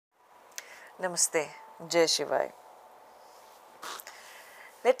Namaste, Jai Shivai.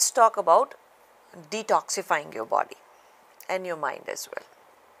 Let's talk about detoxifying your body and your mind as well.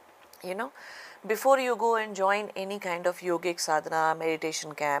 You know, before you go and join any kind of yogic sadhana,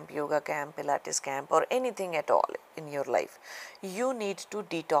 meditation camp, yoga camp, Pilates camp, or anything at all in your life, you need to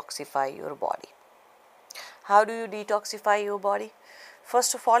detoxify your body. How do you detoxify your body?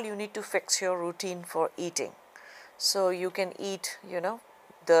 First of all, you need to fix your routine for eating. So you can eat,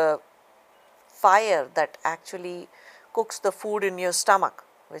 the fire that actually cooks the food in your stomach,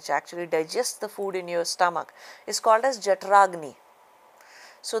 which actually digests the food in your stomach, is called as Jatragni.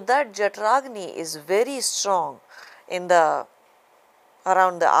 So that Jatragni is very strong in the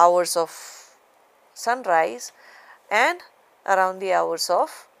around the hours of sunrise and around the hours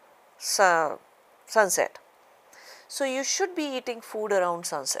of sunset. So you should be eating food around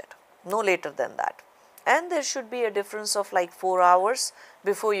sunset, no later than that. And there should be a difference of like 4 hours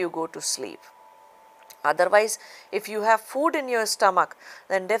before you go to sleep. Otherwise, if you have food in your stomach,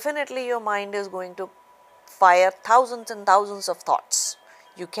 then definitely your mind is going to fire thousands and thousands of thoughts.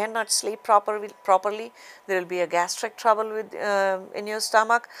 You cannot sleep properly. There will be a gastric trouble with in your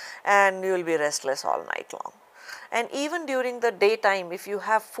stomach, and you will be restless all night long. And even during the daytime, if you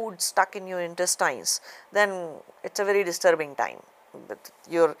have food stuck in your intestines, then it's a very disturbing time. But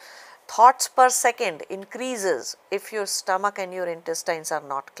your thoughts per second increases if your stomach and your intestines are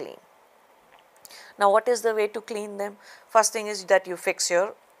not clean. Now, what is the way to clean them? First thing is that you fix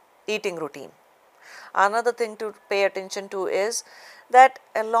your eating routine. Another thing to pay attention to is that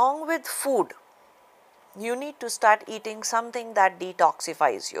along with food, you need to start eating something that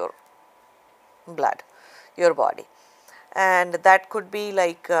detoxifies your blood, your body. And that could be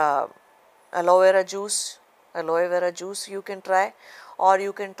like aloe vera juice you can try, or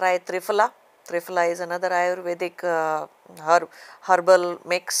you can try Triphala. Triphala is another Ayurvedic herbal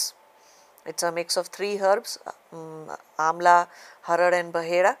mix. It's a mix of 3 herbs, Amla, Harad and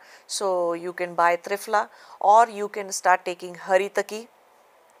Bahera. So you can buy Triphala, or you can start taking Haritaki.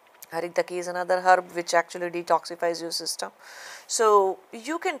 Haritaki is another herb which actually detoxifies your system. So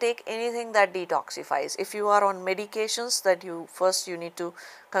you can take anything that detoxifies. If you are on medications, that you need to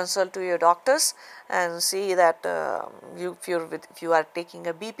consult to your doctors and see that if you are taking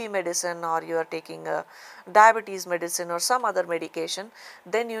a BP medicine, or you are taking a diabetes medicine or some other medication,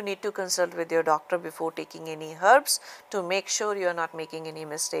 then you need to consult with your doctor before taking any herbs to make sure you are not making any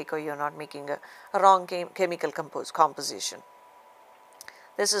mistake, or you are not making a wrong chemical composition.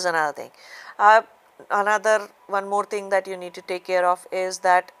 This is another thing. One more thing that you need to take care of is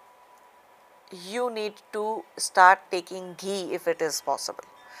that you need to start taking ghee if it is possible.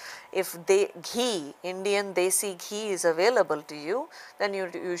 If Indian desi ghee is available to you, then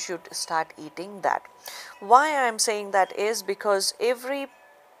you should start eating that. Why I am saying that is because every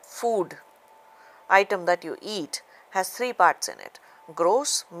food item that you eat has 3 parts in it: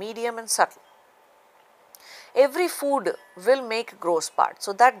 gross, medium and subtle. Every food will make gross part.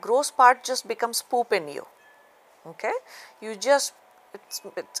 So that gross part just becomes poop in you. Okay, you just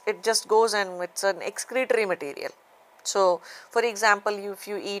it just goes and it's an excretory material. So for example, if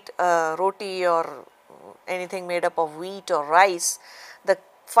you eat roti or anything made up of wheat or rice, the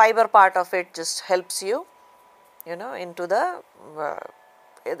fiber part of it just helps you, into the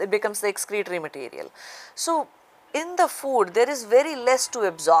it becomes the excretory material. So in the food, there is very less to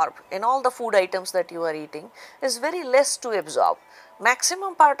absorb. In all the food items that you are eating, is very less to absorb.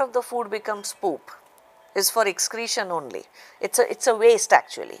 Maximum part of the food becomes poop, is for excretion only. It's a waste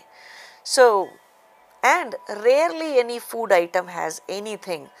actually. So, and rarely any food item has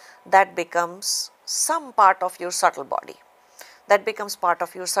anything that becomes some part of your subtle body, that becomes part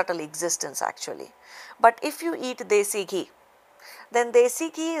of your subtle existence actually. But if you eat desi ghee, then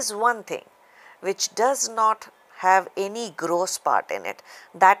desi ghee is one thing which does not have any gross part in it.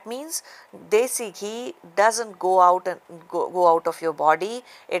 That means desi ghee doesn't go out of your body.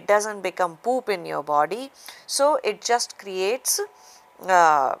 It doesn't become poop in your body. So it just creates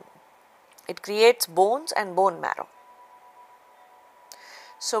bones and bone marrow.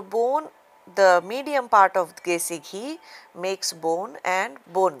 So the medium part of desi ghee makes bone and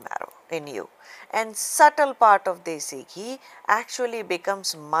bone marrow in you, and subtle part of desi ghee actually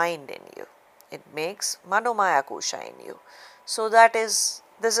becomes mind in you. It makes manomaya kosha in you. So this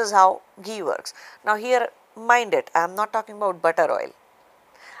is how ghee works. Now here, mind it, I am not talking about butter oil.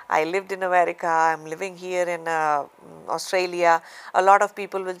 I lived in America, I am living here in Australia. A lot of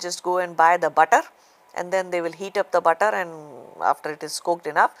people will just go and buy the butter, and then they will heat up the butter, and after it is cooked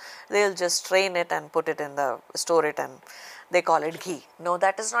enough, they will just strain it and store it, and they call it ghee. No,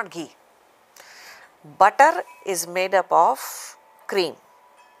 that is not ghee. Butter is made up of cream.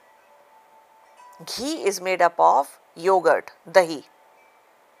 Ghee is made up of yogurt, dahi.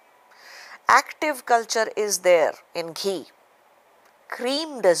 Active culture is there in ghee.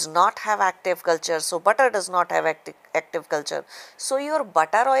 Cream does not have active culture, so butter does not have active culture. So your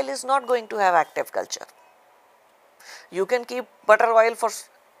butter oil is not going to have active culture. You can keep butter oil for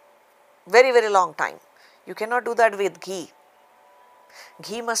very, very long time. You cannot do that with ghee.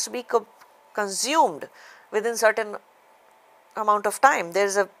 Ghee must be consumed within certain amount of time. There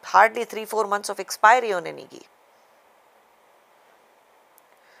is a hardly 3-4 months of expiry on any ghee.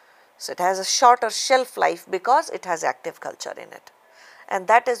 So it has a shorter shelf life because it has active culture in it. And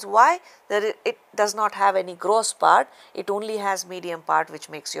that is why it does not have any gross part, it only has medium part which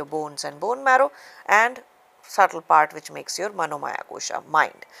makes your bones and bone marrow, and subtle part which makes your manomaya kosha,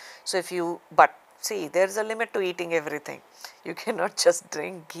 mind. So if you, but see, there is a limit to eating everything. You cannot just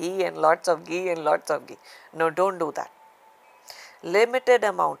drink ghee and lots of ghee and lots of ghee. No, don't do that. Limited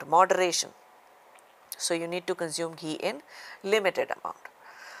amount, moderation. So you need to consume ghee in limited amount.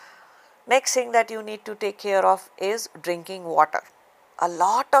 Next thing that you need to take care of is drinking water. A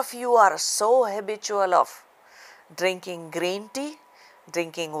lot of you are so habitual of drinking green tea,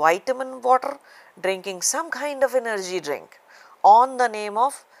 drinking vitamin water, drinking some kind of energy drink on the name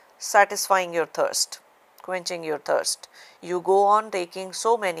of satisfying your thirst, quenching your thirst. You go on taking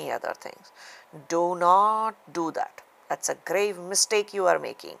so many other things. Do not do that. That's a grave mistake you are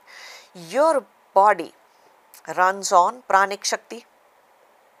making. Your body runs on pranic shakti,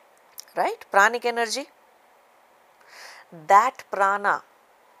 right? Pranic energy. That prana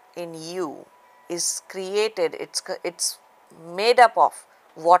in you is created, it's made up of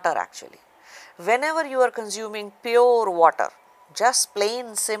water actually. Whenever you are consuming pure water, just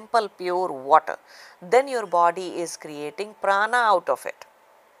plain simple pure water, then your body is creating prana out of it.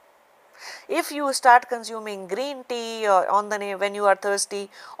 If you start consuming green tea or on the name when you are thirsty,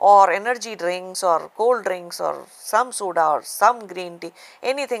 or energy drinks or cold drinks or some soda or some green tea,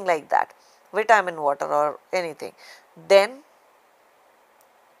 anything like that, vitamin water or anything, then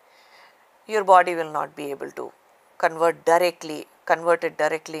your body will not be able to convert it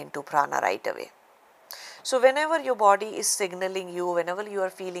directly into prana right away. So whenever your body is signaling you, whenever you are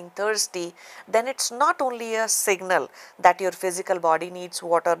feeling thirsty, then it's not only a signal that your physical body needs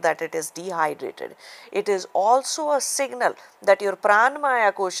water, that it is dehydrated. It is also a signal that your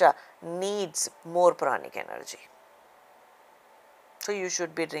pranamaya kosha needs more pranic energy. So you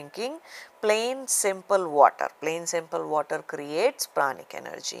should be drinking plain simple water. Plain simple water creates pranic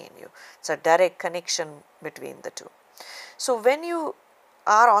energy in you. It's a direct connection between the two. So when you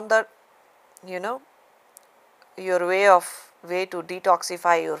are on the, your way to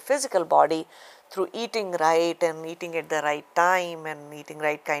detoxify your physical body through eating right and eating at the right time and eating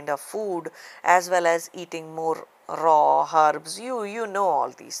right kind of food, as well as eating more raw herbs, you know all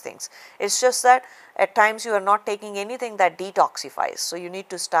these things. It's just that at times you are not taking anything that detoxifies. So you need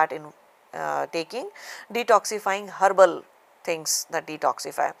to start in taking detoxifying herbal things that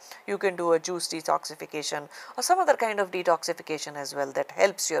detoxify. You can do a juice detoxification or some other kind of detoxification as well that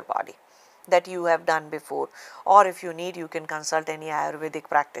helps your body, that you have done before, or if you need, you can consult any Ayurvedic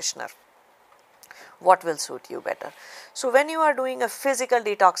practitioner. What will suit you better? So when you are doing a physical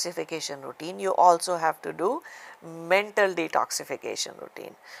detoxification routine, you also have to do mental detoxification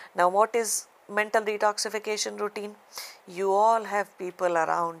routine. Now what is mental detoxification routine? You all have people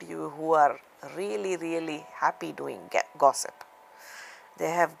around you who are really happy doing gossip. They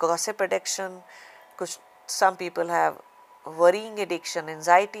have gossip addiction. Some people have worrying addiction,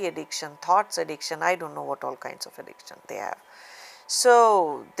 anxiety addiction, thoughts addiction, I don't know what all kinds of addiction they have.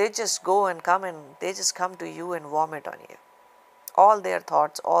 So they just go and come and they just come to you and vomit on you. All their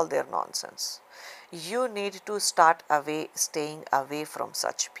thoughts, all their nonsense. You need to start staying away from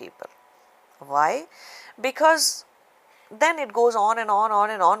such people. Why? Because then it goes on and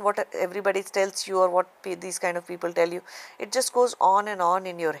on, what everybody tells you or what these kind of people tell you, it just goes on and on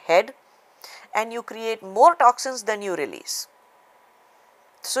in your head, and you create more toxins than you release.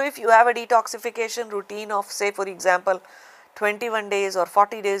 So if you have a detoxification routine of, say for example, 21 days or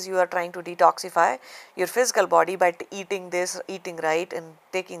 40 days, you are trying to detoxify your physical body by eating this, eating right and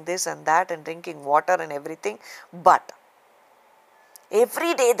taking this and that and drinking water and everything, but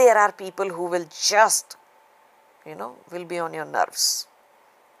every day there are people who will just, will be on your nerves.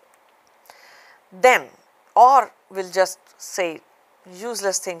 Then, or will just say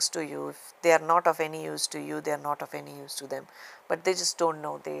useless things to you. If they are not of any use to you, they are not of any use to them, but they just don't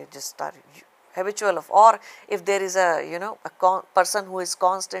know, they just are habitual of. Or if there is a, a person who is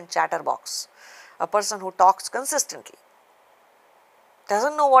constant chatterbox, a person who talks consistently,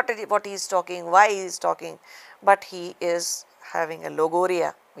 doesn't know what he is talking, why he is talking, but he is having a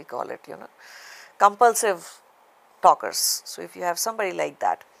logoria, we call it, compulsive talkers. So if you have somebody like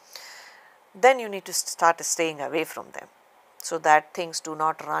that, then you need to start staying away from them, so that things do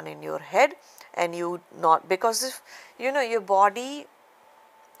not run in your head, and you not, because if you know, your body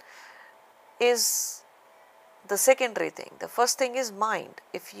is the secondary thing. The first thing is mind.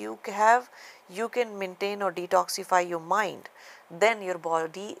 If you can maintain or detoxify your mind, then your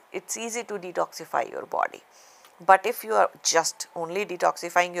body, it's easy to detoxify your body. But if you are just only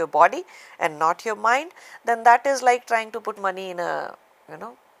detoxifying your body and not your mind, then that is like trying to put money in a, you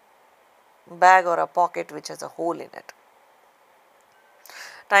know, bag or a pocket which has a hole in it.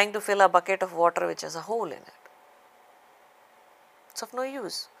 Trying to fill a bucket of water which has a hole in it. It's of no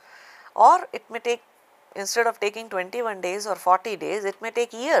use. Or it may take, instead of taking 21 days or 40 days, it may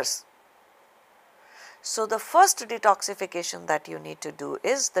take years. So the first detoxification that you need to do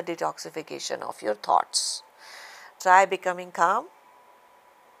is the detoxification of your thoughts. Try becoming calm,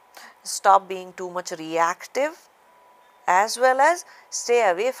 stop being too much reactive, as well as stay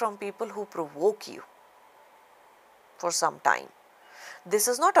away from people who provoke you for some time. This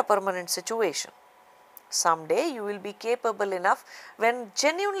is not a permanent situation. Someday you will be capable enough when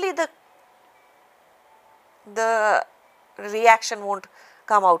genuinely the reaction won't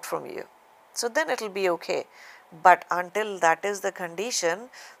come out from you. So then it will be okay. But until that is the condition,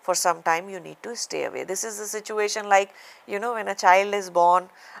 for some time you need to stay away. This is a situation like, you know, when a child is born,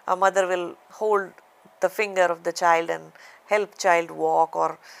 a mother will hold the finger of the child and help child walk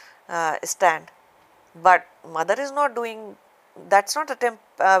or stand. But mother is not doing, that's not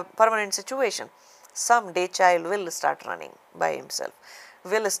a permanent situation. Someday child will start running by himself,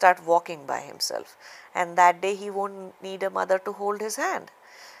 will start walking by himself, and that day he won't need a mother to hold his hand.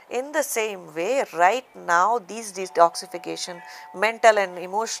 In the same way, right now these detoxification, mental and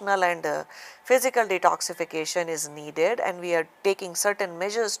emotional and physical detoxification is needed, and we are taking certain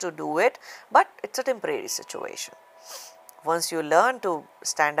measures to do it, but it's a temporary situation. Once you learn to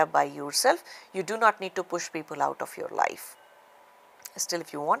stand up by yourself, you do not need to push people out of your life. Still,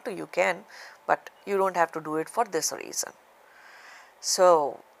 if you want to, you can, but you don't have to do it for this reason.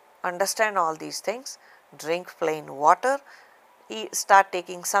 So, understand all these things, drink plain water, start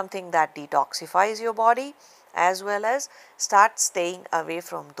taking something that detoxifies your body, as well as start staying away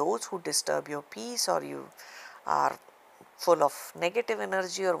from those who disturb your peace, or you are full of negative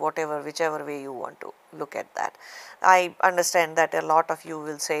energy, or whatever, whichever way you want to look at that. I understand that a lot of you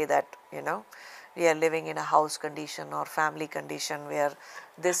will say that, you know, we are living in a house condition or family condition where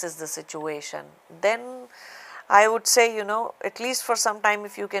this is the situation. Then I would say, you know, at least for some time,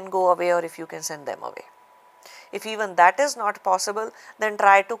 if you can go away or if you can send them away. If even that is not possible, then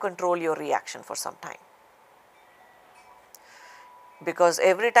try to control your reaction for some time. Because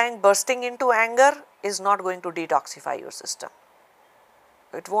every time bursting into anger is not going to detoxify your system.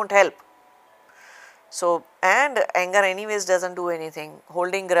 It won't help. So, and anger anyways doesn't do anything.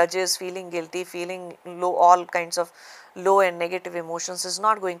 Holding grudges, feeling guilty, feeling low, all kinds of low and negative emotions is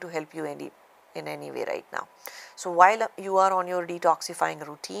not going to help you in any way right now. So, while you are on your detoxifying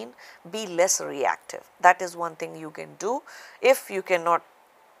routine, be less reactive. That is one thing you can do if you cannot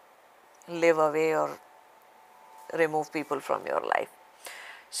live away or remove people from your life.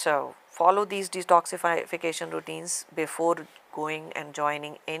 So, follow these detoxification routines before going and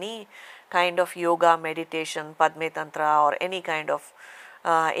joining any kind of yoga, meditation, Padme Tantra, or any kind of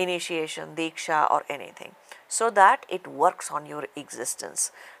initiation, Diksha or anything, so that it works on your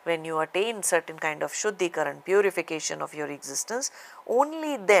existence. When you attain certain kind of Shuddhikaran, purification of your existence,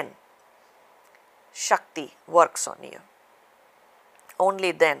 only then Shakti works on you.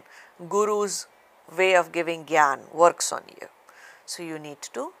 Only then Guru's way of giving Gyan works on you. So, you need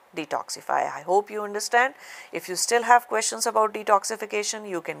to detoxify. I hope you understand. If you still have questions about detoxification,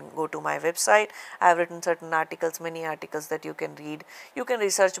 you can go to my website. I have written certain articles, many articles that you can read. You can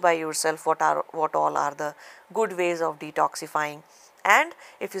research by yourself what all are the good ways of detoxifying. And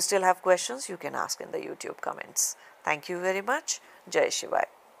if you still have questions, you can ask in the YouTube comments. Thank you very much. Jai Shivaya.